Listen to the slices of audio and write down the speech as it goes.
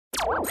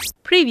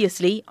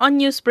Previously on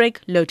Newsbreak,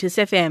 Lotus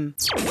FM.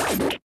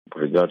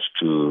 With regards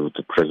to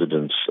the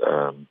president's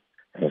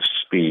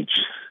speech,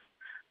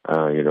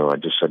 I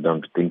just sat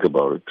down to think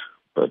about it,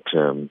 but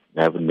I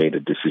haven't made a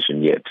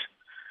decision yet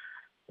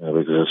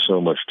because there's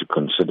so much to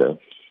consider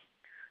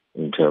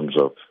in terms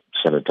of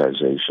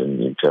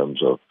sanitization, in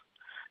terms of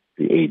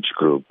the age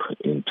group,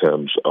 in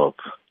terms of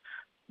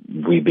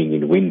we being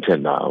in winter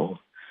now,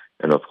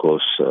 and of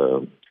course,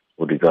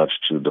 with regards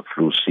to the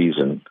flu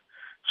season.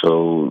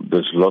 So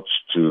there's lots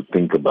to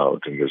think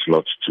about and there's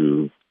lots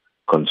to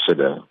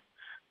consider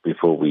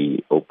before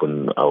we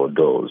open our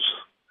doors.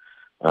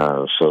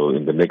 So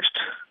in the next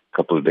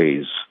couple of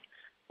days,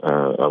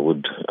 I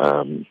would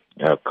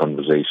have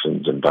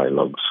conversations and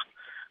dialogues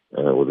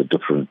with the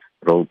different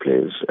role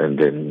players and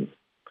then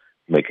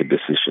make a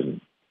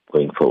decision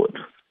going forward.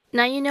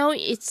 Now,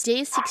 it's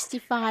day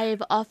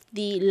 65 of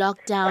the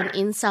lockdown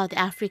in South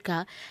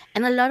Africa,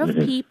 and a lot of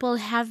people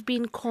have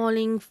been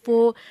calling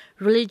for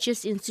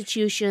religious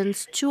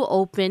institutions to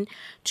open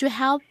to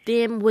help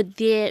them with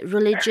their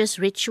religious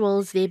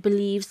rituals, their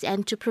beliefs,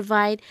 and to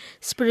provide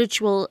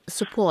spiritual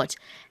support.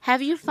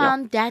 Have you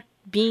found that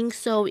being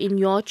so in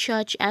your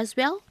church as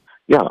well?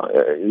 Yeah,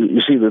 you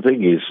see, the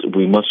thing is,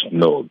 we must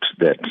note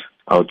that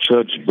our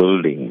church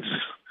buildings,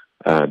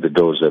 the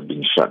doors have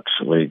been shut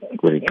when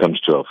it comes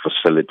to our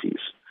facilities,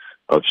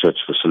 our church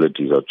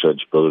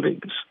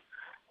buildings.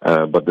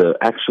 But the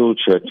actual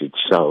church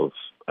itself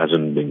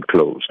hasn't been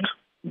closed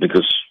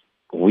because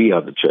we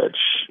are the church.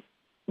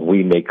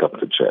 We make up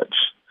the church.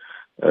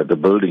 The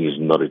building is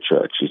not a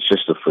church. It's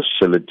just a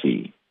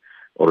facility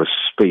or a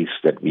space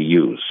that we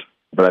use.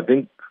 But I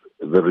think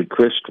the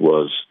request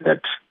was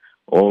that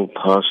all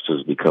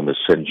pastors become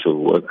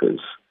essential workers.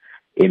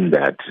 In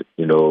that,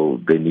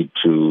 they need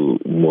to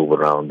move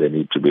around, they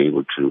need to be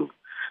able to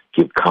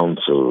give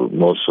counsel,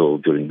 more so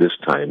during this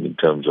time in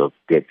terms of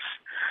deaths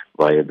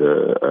via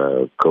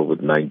the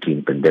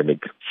COVID-19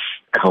 pandemic,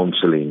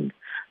 counseling.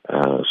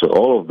 So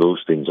all of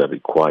those things are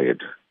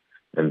required.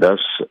 And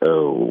thus,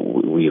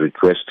 we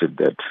requested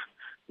that,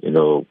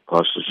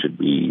 pastors should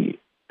be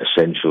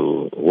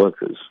essential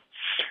workers.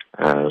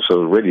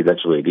 So really,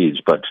 that's what it is.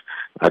 But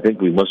I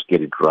think we must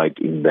get it right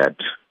in that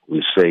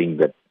we're saying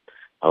that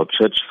our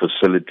church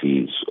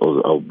facilities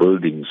or our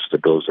buildings, the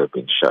doors have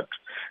been shut.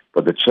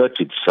 But the church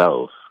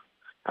itself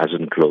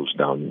hasn't closed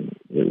down,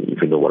 if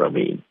you know what I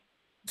mean.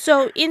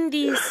 So in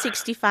these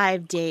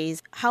 65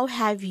 days, how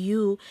have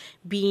you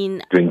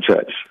been doing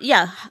church?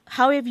 Yeah,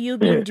 how have you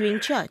been doing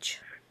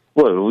church?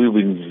 Well, we've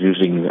been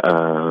using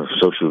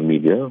social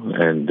media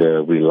and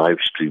we live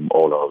stream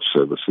all our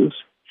services.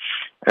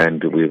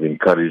 And we've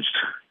encouraged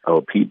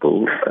our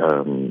people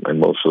and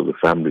most of the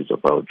families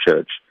of our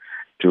church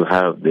to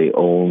have their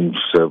own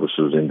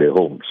services in their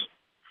homes,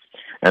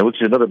 and which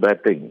is not a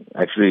bad thing.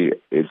 Actually,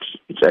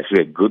 it's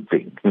actually a good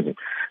thing,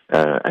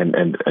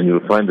 and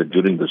you'll find that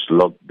during this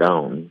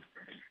lockdown,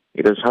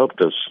 it has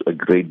helped us a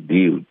great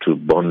deal to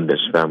bond as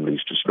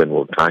families, to spend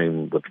more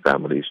time with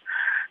families.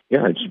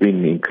 Yeah, it's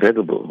been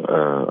incredible.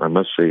 I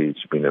must say,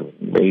 it's been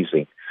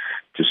amazing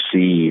to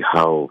see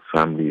how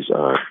families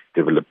are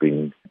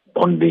developing,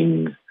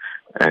 bonding,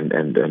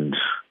 and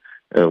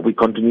we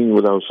continue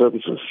with our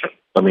services.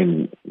 I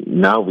mean,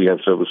 now we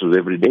have services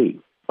every day.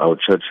 Our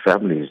church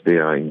families, they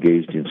are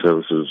engaged in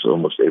services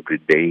almost every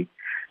day.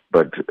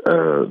 But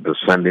the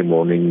Sunday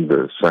morning,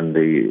 the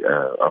Sunday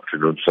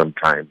afternoon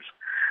sometimes,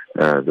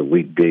 the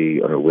weekday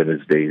on a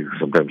Wednesday,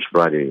 sometimes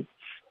Friday,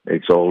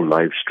 it's all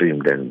live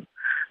streamed. And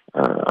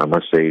I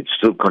must say, it's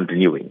still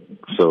continuing.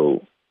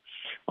 So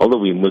although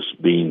we miss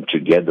being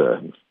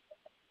together,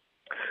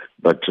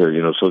 but,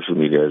 social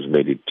media has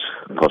made it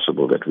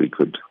possible that we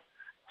could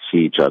see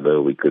each other,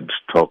 we could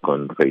talk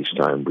on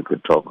FaceTime, we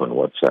could talk on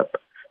WhatsApp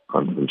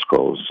conference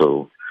calls.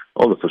 So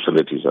all the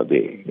facilities are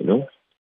there,